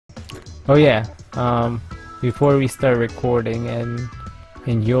Oh yeah, before we start recording and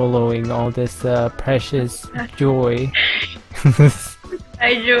YOLOing all this precious joy,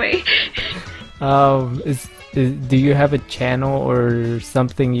 I joy. do you have a channel or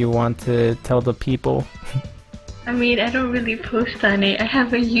something you want to tell the people? I mean, I don't really post on it. I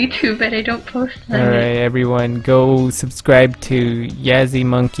have a YouTube, but I don't post on it. Alright, everyone, go subscribe to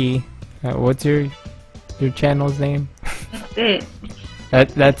YazzyMonkey. What's your channel's name? That's it.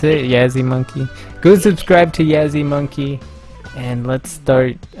 That's it, YazzyMonkey. Go subscribe to YazzyMonkey, and let's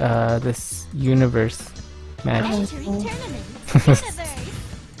start this universe match.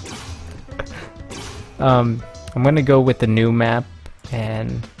 I'm gonna go with the new map,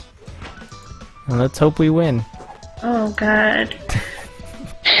 and let's hope we win. Oh God.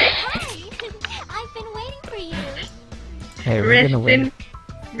 I've been waiting for you. Hey, we're gonna win.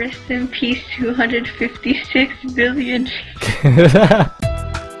 Rest in peace, 256 billion. I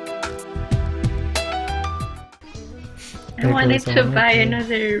wanted to buy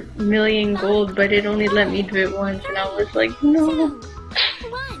another million gold, but it only let me do it once, and I was like, no.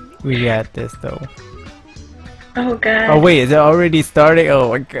 We got this though. Oh God. Oh wait, is it already starting? Oh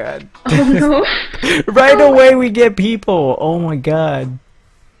my God. Oh no. Right away we get people. Oh my God.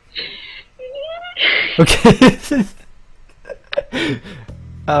 Okay.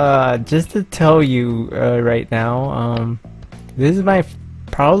 Just to tell you right now, this is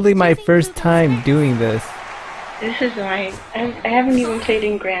probably my first time doing this. This is mine. I haven't even played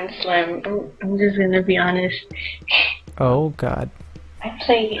in Grand Slam. I'm just gonna be honest. Oh God. I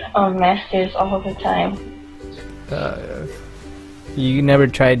play Masters all the time. You never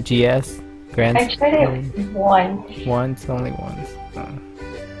tried GS? Grand I tried it once. Once? Only once.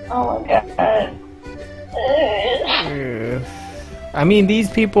 Oh my God. I mean, these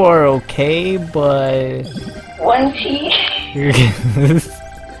people are okay, but... 1T.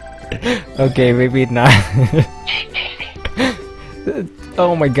 Okay, maybe not.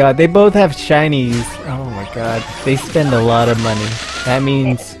 Oh my God, they both have shinies. Oh my God, they spend a lot of money. That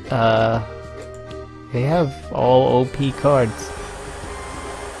means, they have all OP cards.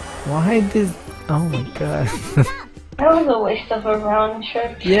 Why does... Oh my God. That was a waste of a round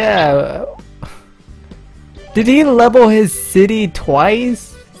trip. Yeah. Did he level his city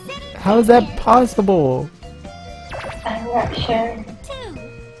twice? How is that possible? I'm not sure.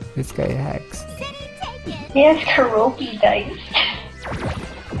 This guy hacks. He has Karopi dice.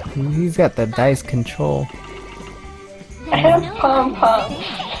 He's got the dice control. I have pom-poms.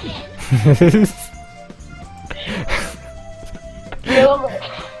 Well,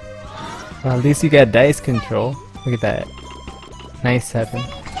 at least you got dice control. Look at that. Nice 7.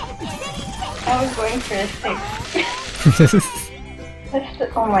 I was going for a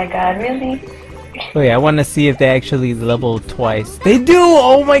 6. Oh my God, really? Wait, I want to see if they actually level twice. They do!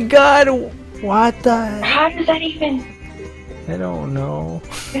 Oh my God! What the? How does that even? I don't know.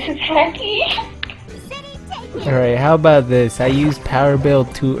 This is hacky. Alright, how about this? I used power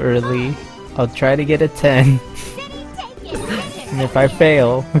build too early. I'll try to get a 10. And if I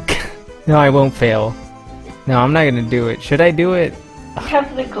fail... No, I won't fail. No, I'm not gonna do it. Should I do it? I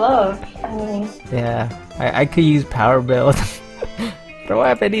have the glove. I mean... Yeah, I could use power build. Don't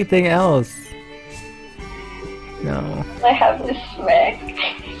have anything else. No. I have the smack.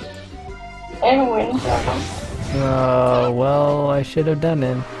 And Windstorm. Oh, well, I should have done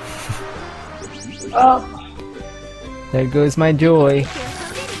it. Oh. There goes my joy.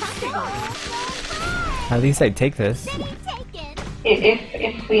 At least I take this.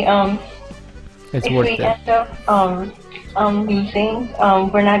 If we It's if worth we it. end up losing,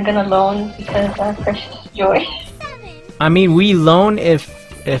 we're not gonna loan because our precious joy. I mean, we loan if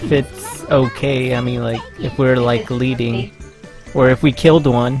it's okay. I mean, like if we're like leading, or if we killed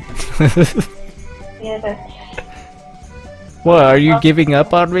one. Yeah, that's... What? Are you giving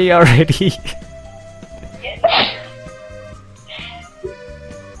up on me already? Yeah.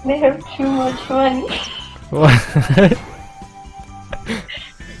 They have too much money. What?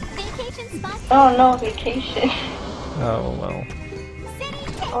 Oh no, vacation. Oh well.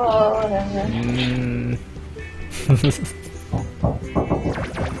 Oh, whatever.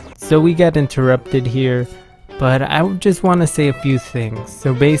 So we got interrupted here, but I just want to say a few things.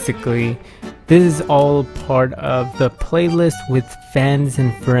 So basically, this is all part of the playlist with fans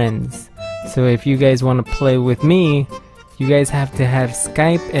and friends. So if you guys want to play with me, you guys have to have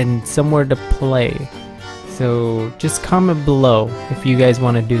Skype and somewhere to play. So just comment below if you guys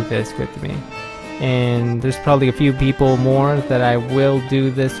want to do this with me. And there's probably a few people more that I will do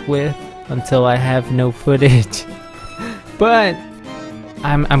this with until I have no footage. But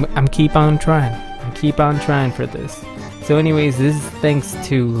I'm keep on trying. I keep on trying for this. So anyways, this is thanks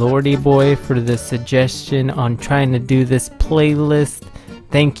to Lordy Boy for the suggestion on trying to do this playlist.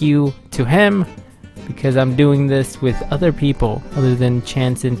 Thank you to him, because I'm doing this with other people other than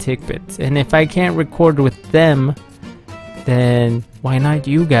Chance and Tickbits. And if I can't record with them, then why not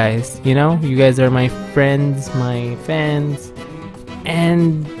you guys? You know, you guys are my friends, my fans,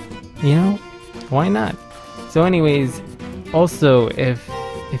 and you know, why not? So anyways, also if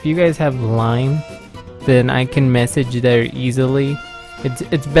you guys have Line, then I can message there easily.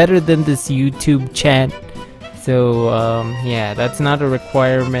 It's better than this YouTube chat. So yeah, that's not a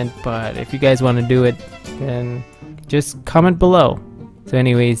requirement, but if you guys want to do it, then just comment below. So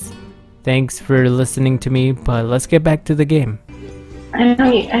anyways, thanks for listening to me, but let's get back to the game. I know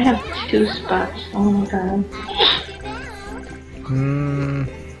I have 2 spots. Oh my god.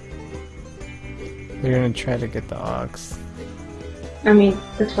 We're gonna try to get the ox. I mean,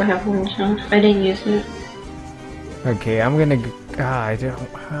 that's why I have 1 chunk. I didn't use it. Okay, I'm gonna. I don't.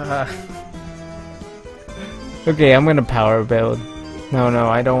 Okay, I'm gonna power build. No,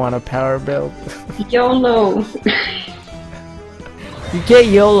 I don't want to power build. YOLO! You get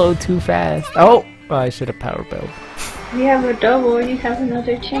YOLO too fast. Oh, I should have power build. You have a double, you have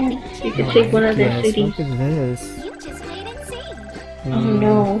another chance. You can take one of their cities. Look at this. You just wait and see. Oh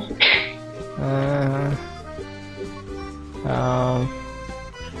no.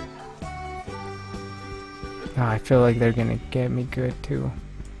 I feel like they're gonna get me good too.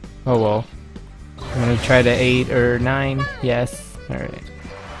 Oh well. I'm gonna try to 8 or 9. Yes. Alright.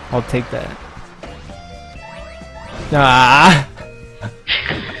 I'll take that. Ah!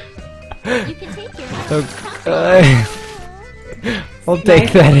 You can take your Okay. I'll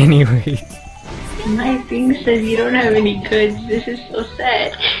take that anyways. My thing says you don't have any goods. This is so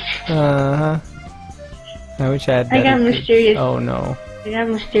sad. I wish I had I got better mysterious. Oh no. I got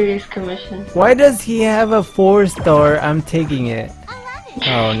mysterious commission. Why does he have a 4-star? I'm taking it.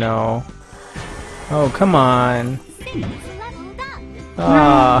 Oh no. Oh, come on.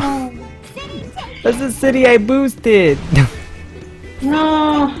 Ah, that's the city I boosted.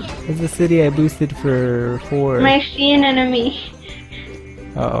 No. That's the city I boosted for 4. My sea enemy.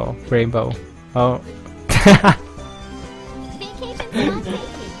 Uh oh, rainbow. Oh. vacation's not taken.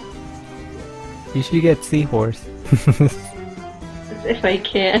 You should get seahorse. If I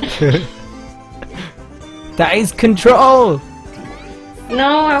can. Dice control.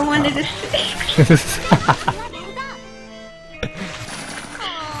 No, I wanted to say.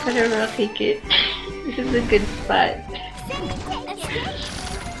 Whatever, I'll take it. This is a good spot.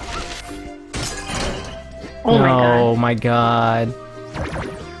 Oh my god. Oh my god.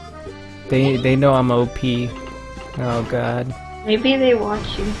 They know I'm OP. Oh god. Maybe they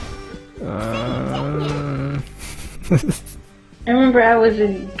watch you. I remember I was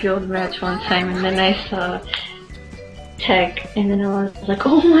in guild match one time and then I saw tech and then I was like,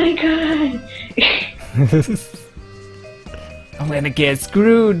 oh my god. I'm gonna get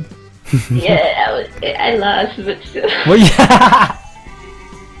screwed. Yeah, I lost, but still. Well, yeah.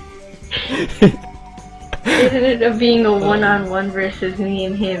 It ended up being a one-on-one versus me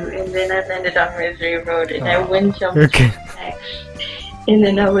and him, and then I landed on Misery Road, and I wind jumped next. And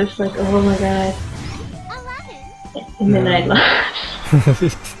then I was like, oh my god. And then I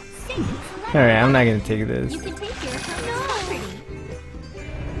lost. Alright, I'm not gonna take this. You can take your property.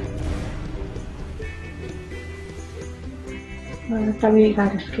 I thought we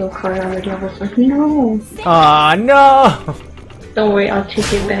got a skill card already. I was like, no. Aw, no! Don't worry, I'll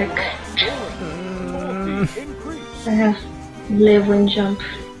take it back. I have live and jump.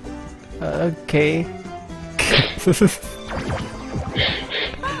 Okay.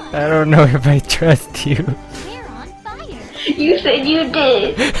 I don't know if I trust you. We're on fire. You said you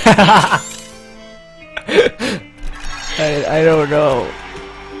did. I don't know.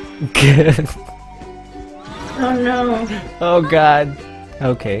 Oh no. Oh god.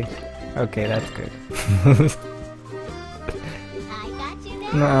 Okay. Okay, that's good. I got you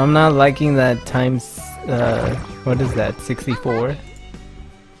now. No, I'm not liking that times, what is that, 64?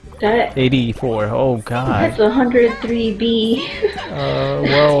 That 84, oh god. that's 103B.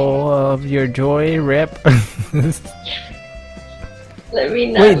 Well, of your joy, rip. Let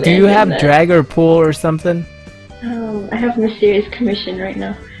me not. Wait, do you land in have that. drag or pull or something? I have mysterious commission right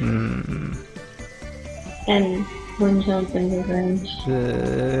now. Hmm. And one jump and revenge.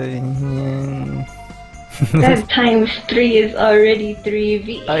 Yeah. That times 3 is already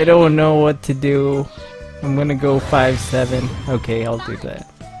 3V. I don't know what to do. I'm gonna go 5-7. Okay, I'll do that.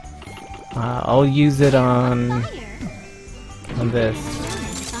 I'll use it on this.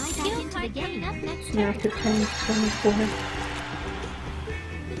 Skill card coming up next. Now to times 24.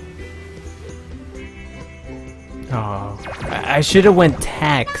 Oh, I should have went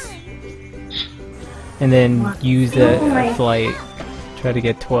tax. And then use a flight. Try to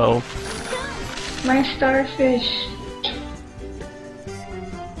get 12. My starfish.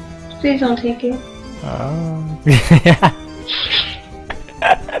 Please don't take it. Oh.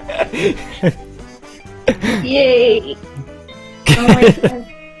 Yay! Oh my god.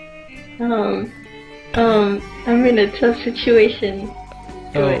 I'm in a tough situation.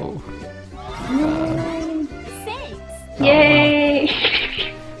 Do it. Thanks. Yay!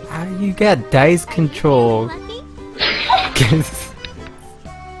 You got dice control. Lucky?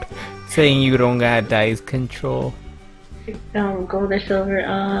 Saying you don't got dice control. Gold or silver,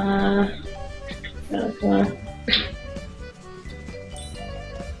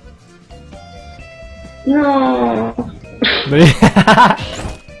 no.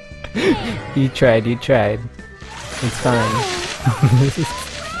 You tried. It's fine.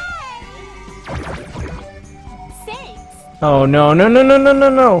 Thanks. Oh no.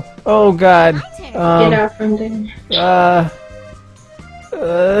 Oh god. Get out from there.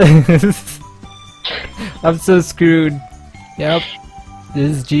 I'm so screwed. Yep.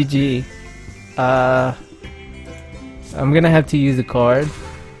 This is GG. I'm gonna have to use a card.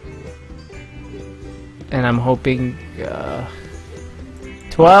 And I'm hoping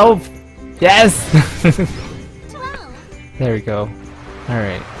 12! Yes! 12. There we go.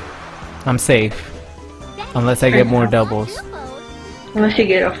 Alright. I'm safe. Unless I get more doubles. Unless you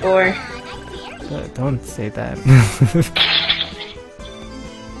get a 4. Don't say that.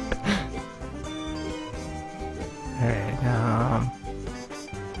 Alright,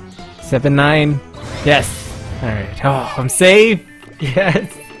 7, 9. Yes! Alright. Oh, I'm safe!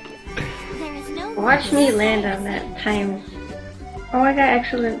 Yes! There is no Watch me land on that times. Oh, I got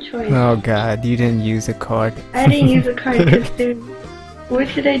excellent choice. Oh god, you didn't use a card. I didn't use a card because what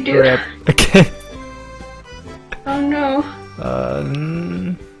should I do? Rip. Okay. Oh no.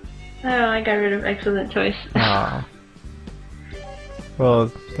 Oh, I got rid of excellent choice. oh.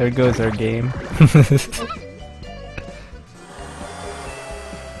 Well, there goes our game.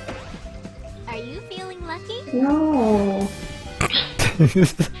 Are you feeling lucky? No.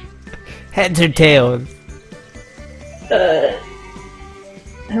 Heads or tails?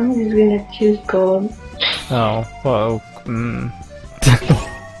 I'm just gonna choose gold. Oh, well,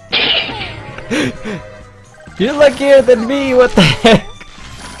 You're luckier than me, what the heck?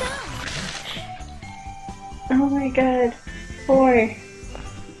 Oh my god. 4.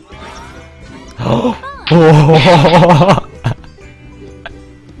 Oh!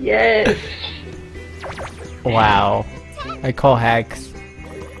 Yes. Wow. I call hacks.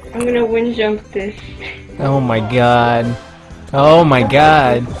 I'm gonna wind jump this. Oh my god. Oh my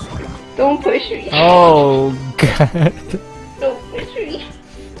god. Don't push me. Oh god. Don't push me.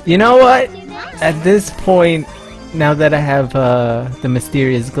 You know what? At this point, now that I have the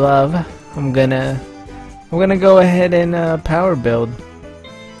mysterious glove, I'm gonna go ahead and power build.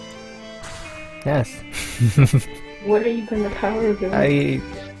 Yes. What are you gonna power build?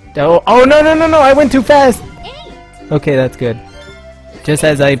 Oh no, I went too fast. 8. Okay, that's good. Just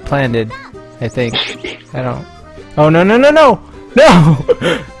as I planned it, I think. I don't. Oh no! No!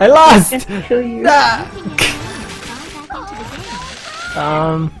 I lost. I'm gonna kill you. Ah!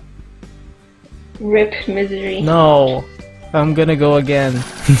 Rip misery. No. I'm gonna go again.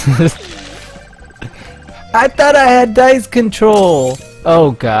 I thought I had dice control.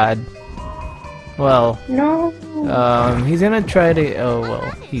 Oh god. Well, No. he's gonna try to. Oh well,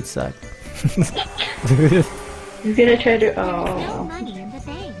 he sucked. He's gonna try to. No Oh. money in the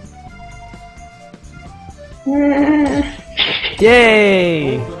bank.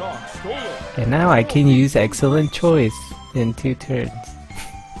 Yay! And now I can use excellent choice in 2 turns.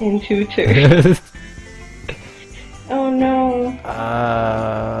 In 2 turns. Oh no.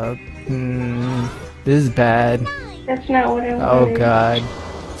 This is bad. That's not what I wanted. Oh god.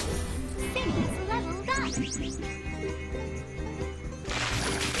 6 leveled up.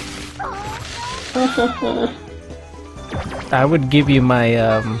 I would give you my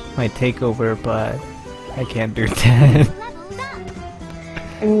my takeover, but I can't do that.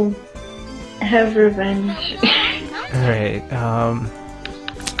 Leveled up. Have revenge. Alright,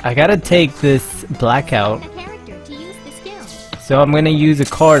 I gotta take this blackout. The character to use the skill. So I'm gonna use a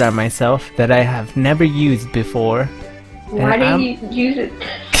card on myself that I have never used before. Why And did you use it?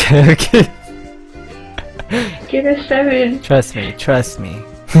 Okay. Get a 7. Trust me.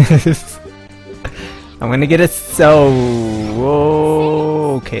 I'm gonna get a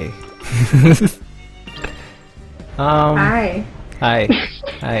okay. Hi. Hi.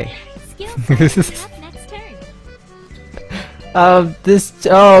 Skill set up next turn. This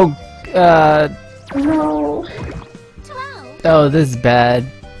No. Oh, this is bad.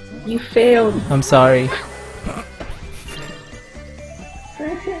 You failed. I'm sorry.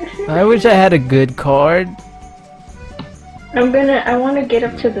 I wish I had a good card. I want to get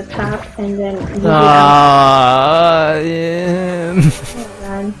up to the top and then leave it out. Yeah.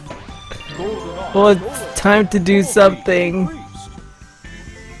 Oh, Well, it's time to do something.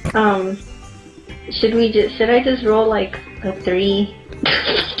 God. Should I just roll like a 3?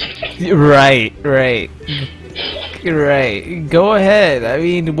 Right. Go ahead. I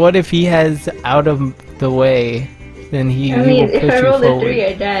mean, what if he has out of the way? Then he will if push I you roll forward. a 3,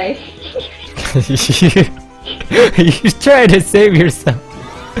 I die. You try to save yourself.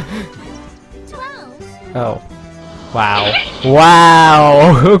 12. Oh. Wow.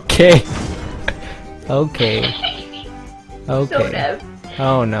 Wow. Okay. Okay. Don't Okay. have.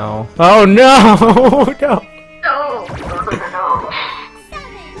 Oh no. Oh no. No. No.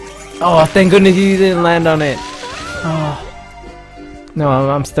 Oh, thank goodness you didn't land on it. Oh. No,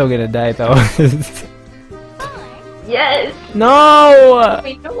 I'm still gonna die though. Yes. No.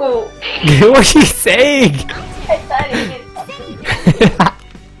 Wait, no. What are you saying? I thought it.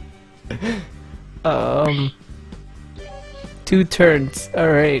 2 turns. All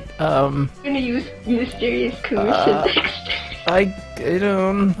right. I'm gonna use mysterious commission next. I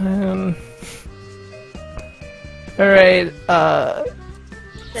don't. All right.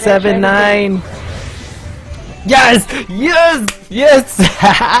 7, 9. Yes! Yes! Yes!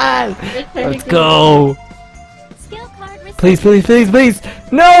 Let's go! Skill card received. Please!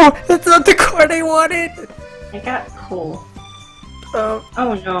 No! That's not the card I wanted! I got cool. Oh,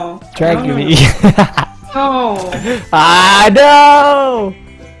 Oh no. drag no. me. No. Ah, no!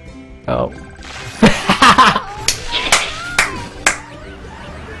 Oh.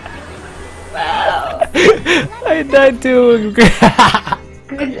 Wow. I died to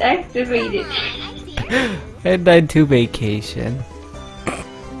Good activated. I died to vacation.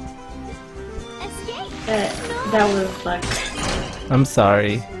 Escape. That was like. I'm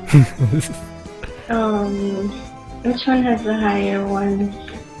sorry. Which one has the higher one?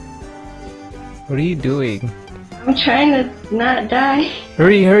 What are you doing? I'm trying to not die.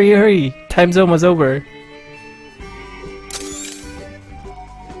 Hurry! Time's almost over.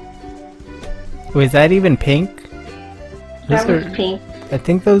 Was that even pink? That Those was are- pink. I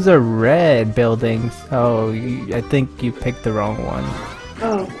think those are red buildings. Oh, I think you picked the wrong one.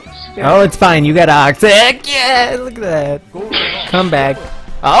 Oh, screw. Oh, it's fine. You got ox. Heck yeah! Look at that. Come back.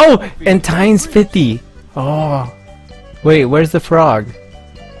 Oh, and times 50. Oh, wait. Where's the frog?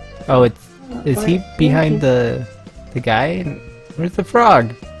 Oh, is he behind the guy? Where's the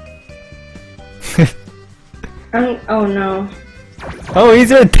frog? Oh no. Oh,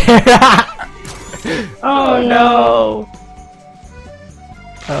 he's right there. Oh no.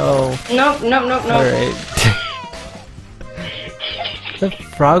 Oh. Nope. Alright. The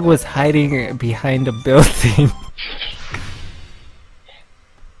frog was hiding behind a building.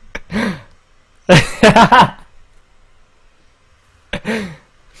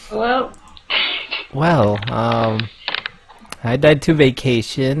 Well, I died to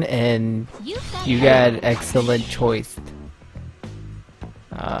vacation and you got excellent choice.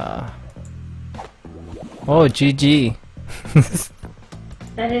 Oh, GG.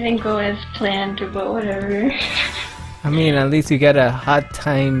 that didn't go as planned, but whatever. I mean, at least you got a hot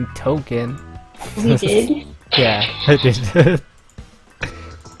time token. We did. Yeah, I did.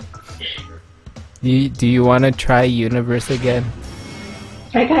 Do you want to try Universe again?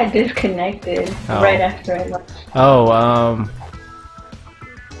 I got disconnected Oh. right after I left. Oh,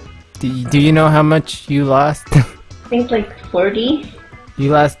 do you know how much you lost? I think like 40. You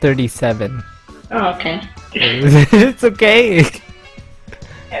lost 37. Oh, okay. It's okay.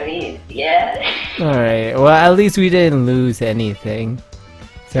 I mean, yeah. Alright, well at least we didn't lose anything.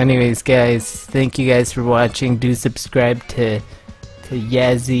 So anyways guys, thank you guys for watching. Do subscribe to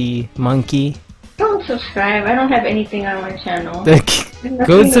YazzyMonkey. Don't subscribe. I don't have anything on my channel.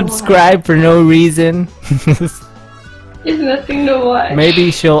 Go subscribe for no reason. There's nothing to watch.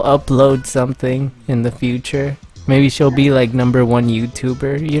 Maybe she'll upload something in the future. Maybe she'll be like #1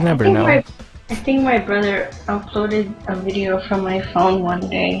 YouTuber. You never know. I think my brother uploaded a video from my phone one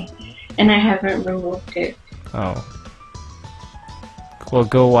day, and I haven't removed it. Oh. Well,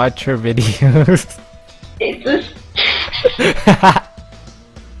 go watch her videos. It's just...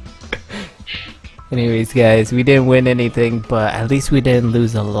 Anyways, guys, we didn't win anything, but at least we didn't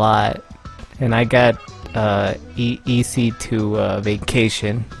lose a lot. And I got EC to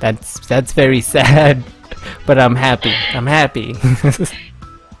vacation. That's very sad, but I'm happy. I'm happy.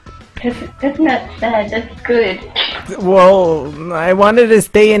 That's not sad. That's good. Well, I wanted to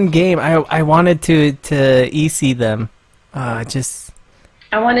stay in game. I wanted to EC them. Just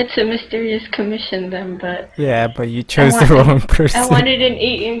I wanted to mysterious commission them, but yeah, but you chose the wrong person. I wanted an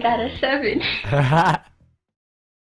 8 and got a 7.